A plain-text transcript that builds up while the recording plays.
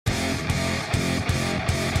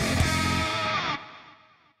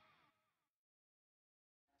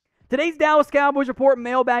Today's Dallas Cowboys Report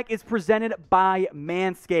mailbag is presented by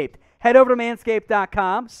Manscaped. Head over to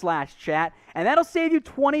manscaped.com/chat, and that'll save you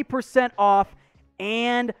 20% off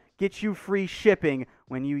and get you free shipping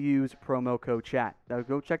when you use promo code chat. So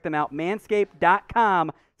go check them out,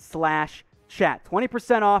 manscaped.com/chat.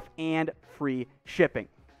 20% off and free shipping.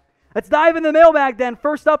 Let's dive into the mailbag then.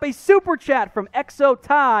 First up, a super chat from Exo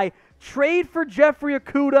Ty. Trade for Jeffrey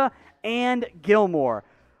Okudah and Gilmore.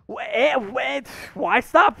 Why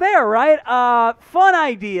stop there, right? Fun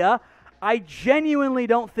idea. I genuinely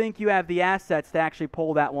don't think you have the assets to actually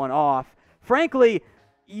pull that one off. Frankly,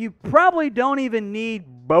 you probably don't even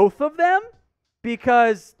need both of them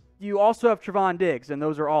because you also have Trevon Diggs, and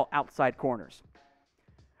those are all outside corners.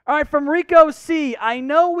 All right, from Rico C. I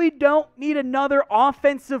know we don't need another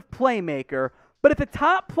offensive playmaker, but if the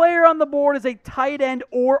top player on the board is a tight end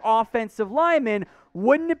or offensive lineman,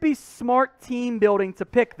 wouldn't it be smart team building to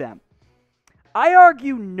pick them? I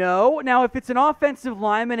argue no. Now, if it's an offensive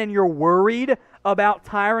lineman and you're worried about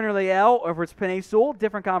Tyron or Leal, or if it's Penei Sewell,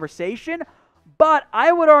 different conversation. But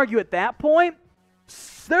I would argue at that point,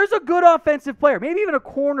 there's a good offensive player, maybe even a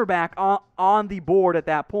cornerback on the board at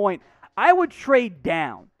that point. I would trade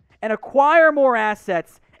down and acquire more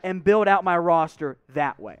assets and build out my roster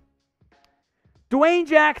that way. Dwayne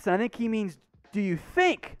Jackson, I think he means, do you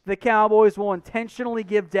think the Cowboys will intentionally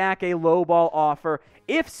give Dak a lowball offer?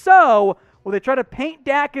 If so, will they try to paint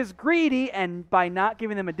Dak as greedy, and by not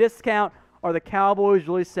giving them a discount, are the Cowboys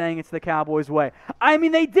really saying it's the Cowboys' way? I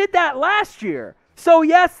mean, they did that last year, so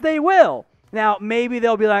yes, they will. Now, maybe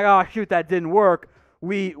they'll be like, oh, shoot, that didn't work.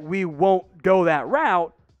 We won't go that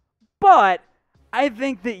route. But I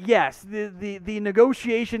think that, yes, the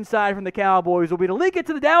negotiation side from the Cowboys will be to leak it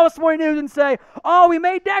to the Dallas Morning News and say, oh, we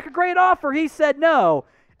made Dak a great offer. He said no.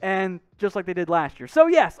 And just like they did last year. So,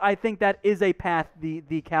 yes, I think that is a path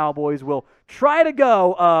the Cowboys will try to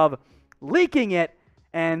go of leaking it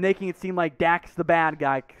and making it seem like Dak's the bad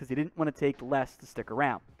guy because he didn't want to take less to stick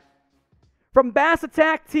around. From Bass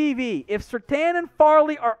Attack TV, if Surtain and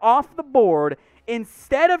Farley are off the board,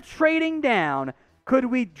 instead of trading down, could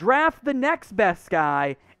we draft the next best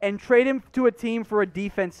guy and trade him to a team for a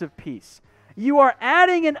defensive piece? You are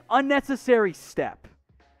adding an unnecessary step.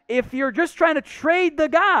 If you're just trying to trade the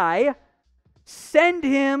guy, send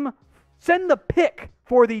the pick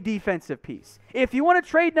for the defensive piece. If you want to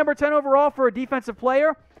trade number 10 overall for a defensive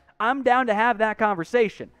player, I'm down to have that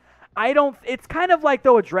conversation. It's kind of like,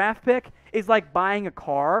 though, a draft pick is like buying a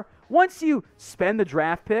car. Once you spend the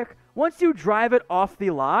draft pick, once you drive it off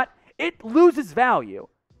the lot, it loses value.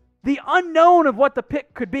 The unknown of what the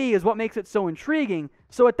pick could be is what makes it so intriguing.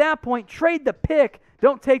 So at that point, trade the pick.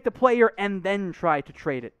 Don't take the player and then try to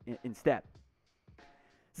trade it instead.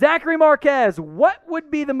 Zachary Marquez, what would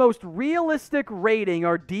be the most realistic rating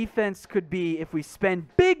our defense could be if we spend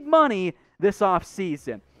big money this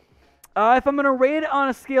offseason? If I'm going to rate it on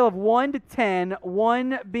a scale of 1 to 10,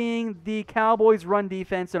 1 being the Cowboys' run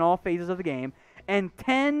defense in all phases of the game, and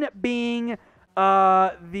 10 being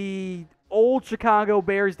the old Chicago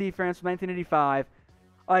Bears defense from 1985,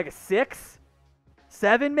 like a 6,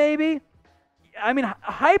 7 maybe? I mean,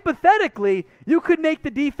 hypothetically, you could make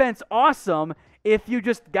the defense awesome if you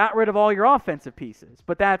just got rid of all your offensive pieces.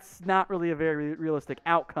 But that's not really a very realistic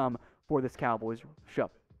outcome for this Cowboys show.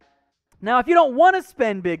 Now, if you don't want to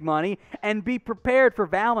spend big money and be prepared for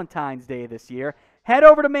Valentine's Day this year, head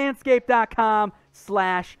over to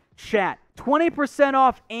manscaped.com/chat. 20%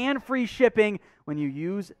 off and free shipping when you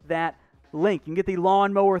use that link. You can get the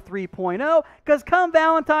Lawnmower 3.0 because come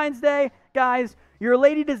Valentine's Day, guys, your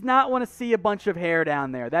lady does not want to see a bunch of hair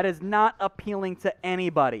down there. That is not appealing to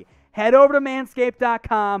anybody. Head over to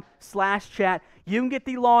manscaped.com/chat. You can get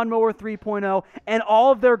the Lawnmower 3.0 and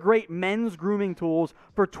all of their great men's grooming tools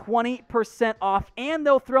for 20% off, and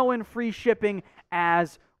they'll throw in free shipping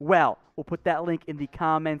as well. We'll put that link in the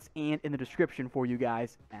comments and in the description for you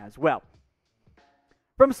guys as well.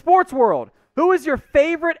 From Sports World, who is your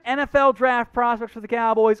favorite NFL draft prospect for the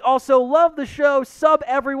Cowboys? Also, love the show. Sub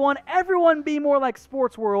everyone. Everyone be more like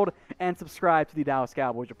Sports World and subscribe to the Dallas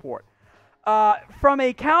Cowboys Report. From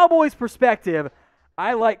a Cowboys perspective,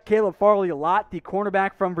 I like Caleb Farley a lot, the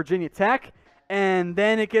cornerback from Virginia Tech. And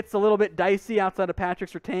then it gets a little bit dicey outside of Patrick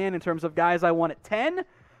Surtain in terms of guys I want at 10.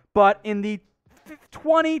 But in the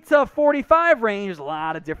 20 to 45 range, there's a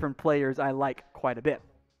lot of different players I like quite a bit.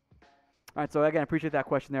 All right, so again, I appreciate that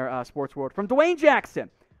question there, Sports World. From Dwayne Jackson,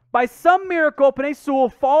 by some miracle, Penei Sewell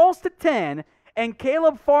falls to 10, and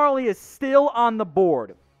Caleb Farley is still on the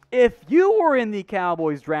board. If you were in the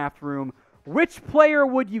Cowboys draft room, which player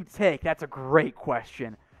would you take? That's a great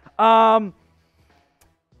question.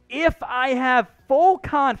 If I have full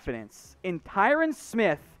confidence in Tyron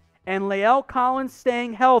Smith and Lael Collins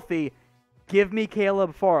staying healthy, give me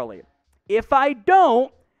Caleb Farley. If I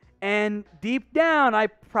don't, and deep down I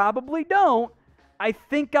probably don't, I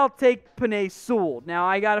think I'll take Penei Sewell. Now,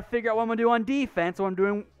 I got to figure out what I'm going to do on defense, what I'm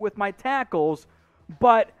doing with my tackles,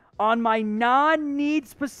 but on my non-need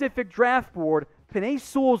specific draft board, Penei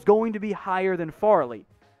Sewell is going to be higher than Farley,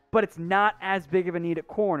 but it's not as big of a need at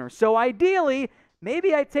corner. So ideally,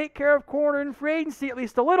 maybe I take care of corner in free agency at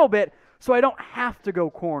least a little bit, so I don't have to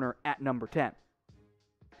go corner at number 10.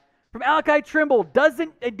 From Alakai Trimble,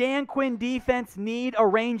 doesn't a Dan Quinn defense need a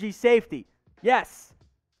rangy safety? Yes.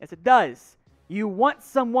 Yes, it does. You want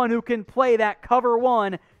someone who can play that cover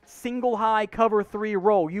 1, single high cover 3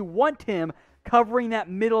 role. You want him covering that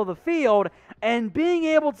middle of the field and being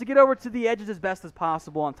able to get over to the edges as best as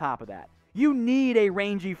possible on top of that. You need a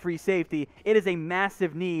rangy free safety. It is a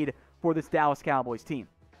massive need for this Dallas Cowboys team.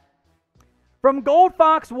 From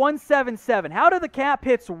GoldFox177, how do the cap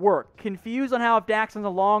hits work? Confused on how if Dak's on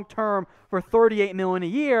the long term for $38 million a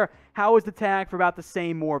year, how is the tag for about the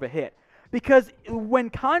same more of a hit? Because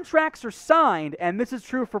when contracts are signed, and this is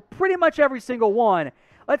true for pretty much every single one,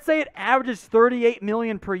 let's say it averages $38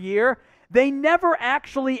 million per year, they never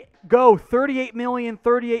actually go $38 million,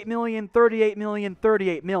 $38 million, $38 million,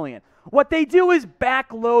 $38 million. What they do is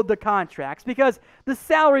backload the contracts because the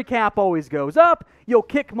salary cap always goes up. You'll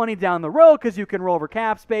kick money down the road because you can roll over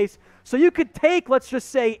cap space. So you could take, let's just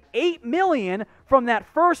say, $8 million from that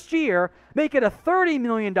first year, make it a $30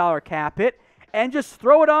 million cap hit, and just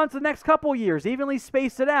throw it on to the next couple years, evenly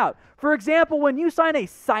space it out. For example, when you sign a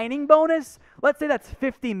signing bonus, let's say that's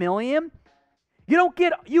 $50 million, you don't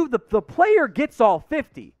get, the player gets all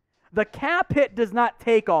 50. The cap hit does not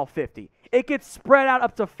take all 50. It gets spread out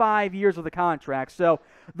up to 5 years of the contract. So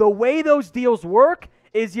the way those deals work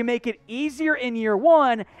is you make it easier in year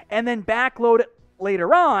 1 and then backload it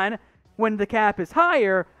later on when the cap is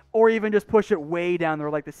higher, or even just push it way down there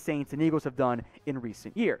like the Saints and Eagles have done in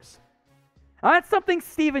recent years. That's something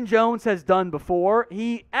Stephen Jones has done before.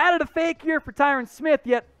 He added a fake year for Tyron Smith,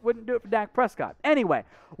 yet wouldn't do it for Dak Prescott. Anyway,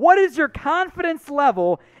 what is your confidence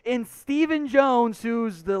level in Stephen Jones,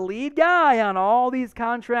 who's the lead guy on all these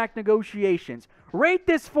contract negotiations? Rate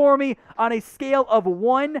this for me on a scale of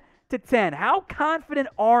 1 to 10. How confident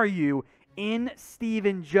are you in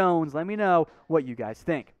Stephen Jones? Let me know what you guys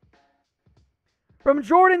think. From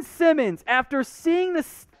Jordan Simmons, after seeing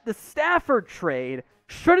the Stafford trade,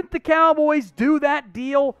 shouldn't the Cowboys do that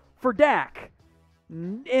deal for Dak?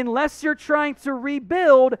 Unless you're trying to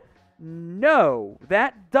rebuild, no.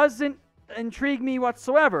 That doesn't intrigue me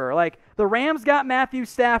whatsoever. Like, the Rams got Matthew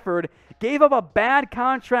Stafford, gave up a bad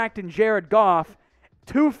contract in Jared Goff,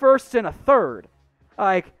 2 firsts and a third.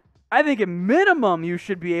 Like, I think at minimum you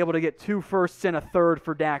should be able to get 2 firsts and a third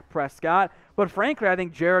for Dak Prescott. But frankly, I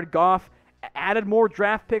think Jared Goff added more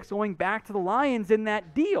draft picks going back to the Lions in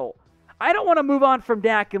that deal. I don't want to move on from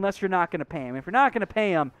Dak unless you're not going to pay him. If you're not going to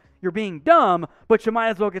pay him, you're being dumb, but you might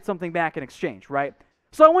as well get something back in exchange, right?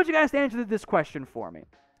 So I want you guys to answer this question for me.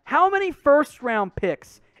 How many first-round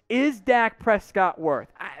picks is Dak Prescott worth?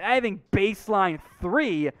 I think baseline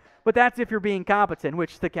 3, but that's if you're being competent,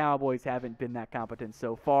 which the Cowboys haven't been that competent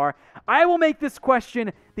so far. I will make this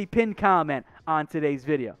question the pinned comment on today's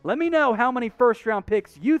video. Let me know how many first-round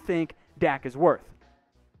picks you think Dak is worth.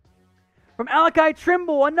 From Alakai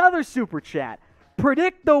Trimble, another super chat.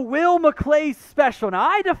 Predict the Will McClay special. Now,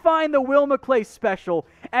 I define the Will McClay special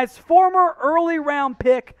as former early round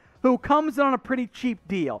pick who comes in on a pretty cheap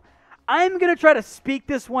deal. I'm going to try to speak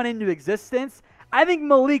this one into existence. I think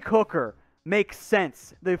Malik Hooker makes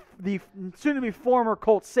sense, the soon-to-be former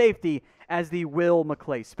Colts safety, as the Will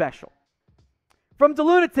McClay special. From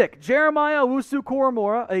DeLunatic, Jeremiah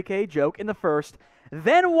Owusu-Koramoah, a.k.a. Joke, in the first.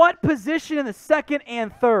 Then what position in the second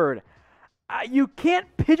and third? You can't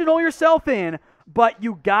pigeonhole yourself in, but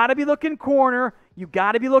you got to be looking corner, you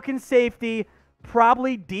got to be looking safety,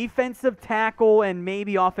 probably defensive tackle, and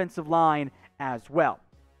maybe offensive line as well.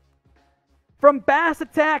 From Bass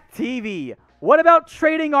Attack TV, what about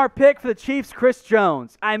trading our pick for the Chiefs' Chris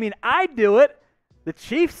Jones? I mean, I'd do it. The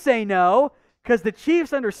Chiefs say no, because the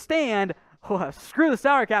Chiefs understand, oh, screw the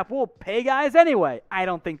salary cap, we'll pay guys anyway. I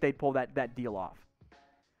don't think they'd pull that deal off.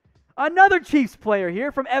 Another Chiefs player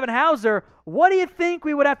here from Evan Hauser. What do you think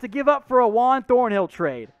we would have to give up for a Juan Thornhill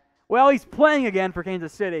trade? Well, he's playing again for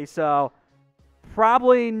Kansas City, so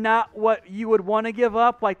probably not what you would want to give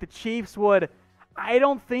up like the Chiefs would. I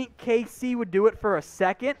don't think KC would do it for a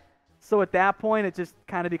second. So at that point, it just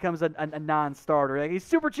kind of becomes a non-starter. Like, he's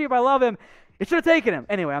super cheap. I love him. It should have taken him.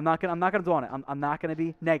 Anyway, I'm not gonna dwell on it. I'm not gonna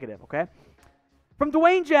be negative. Okay. From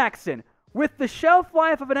Dwayne Jackson, with the shelf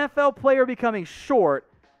life of an NFL player becoming short,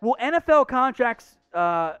 will NFL contracts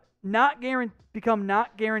become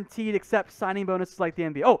not guaranteed except signing bonuses like the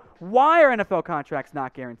NBA. Oh, why are NFL contracts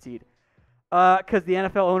not guaranteed? Because the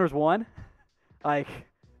NFL owners won. Like,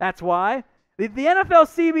 that's why. The NFL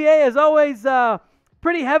CBA has always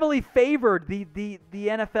pretty heavily favored the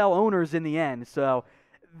NFL owners in the end. So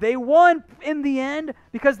they won in the end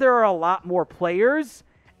because there are a lot more players,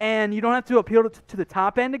 and you don't have to appeal to the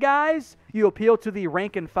top end of guys. You appeal to the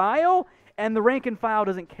rank and file, and the rank and file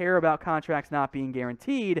doesn't care about contracts not being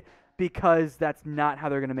guaranteed because that's not how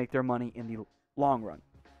they're going to make their money in the long run.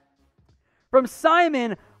 From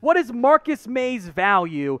Simon, what is Marcus May's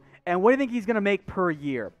value, and what do you think he's going to make per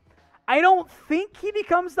year? I don't think he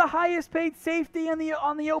becomes the highest paid safety on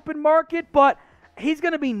the open market, but he's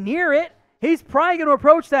going to be near it. He's probably going to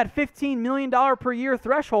approach that $15 million per year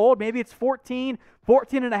threshold. Maybe it's 14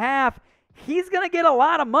 and a half. He's going to get a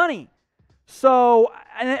lot of money. So,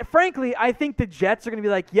 and frankly, I think the Jets are going to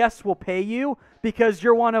be like, yes, we'll pay you because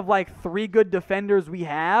you're one of like 3 good defenders we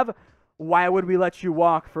have. Why would we let you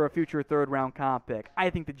walk for a future third-round comp pick? I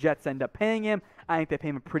think the Jets end up paying him. I think they pay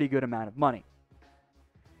him a pretty good amount of money.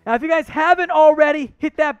 Now, if you guys haven't already,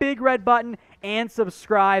 hit that big red button and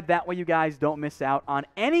subscribe. That way you guys don't miss out on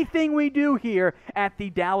anything we do here at the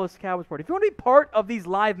Dallas Cowboys Report. If you want to be part of these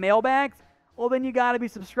live mailbags, well, then you got to be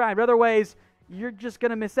subscribed. Otherwise, you're just going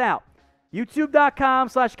to miss out.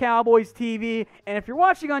 YouTube.com/Cowboys TV. And if you're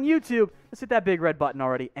watching on YouTube, let's hit that big red button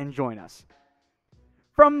already and join us.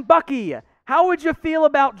 From Bucky, how would you feel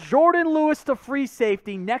about Jordan Lewis to free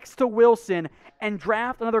safety next to Wilson and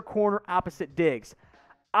draft another corner opposite Diggs?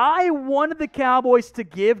 I wanted the Cowboys to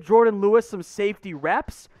give Jordan Lewis some safety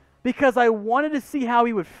reps because I wanted to see how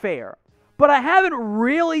he would fare. But I haven't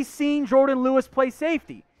really seen Jordan Lewis play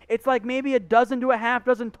safety. It's like maybe a dozen to a half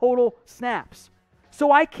dozen total snaps.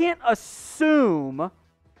 So I can't assume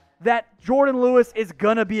that Jordan Lewis is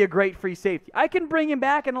going to be a great free safety. I can bring him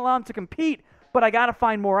back and allow him to compete, but I got to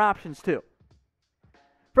find more options too.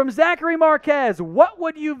 From Zachary Marquez, what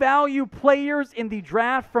would you value players in the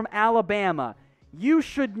draft from Alabama? You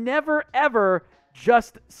should never, ever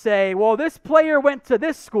just say, well, this player went to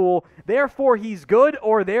this school, therefore he's good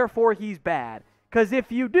or therefore he's bad. Because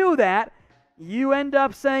if you do that, you end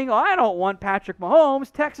up saying, oh, I don't want Patrick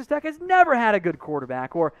Mahomes. Texas Tech has never had a good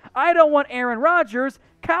quarterback. Or I don't want Aaron Rodgers.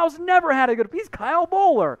 Cal's never had a good. He's Kyle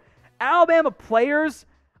Bowler. Alabama players,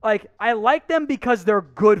 like, I like them because they're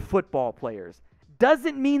good football players.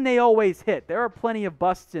 Doesn't mean they always hit. There are plenty of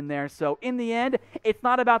busts in there. So in the end, it's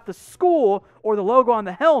not about the school or the logo on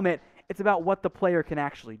the helmet. It's about what the player can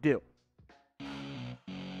actually do.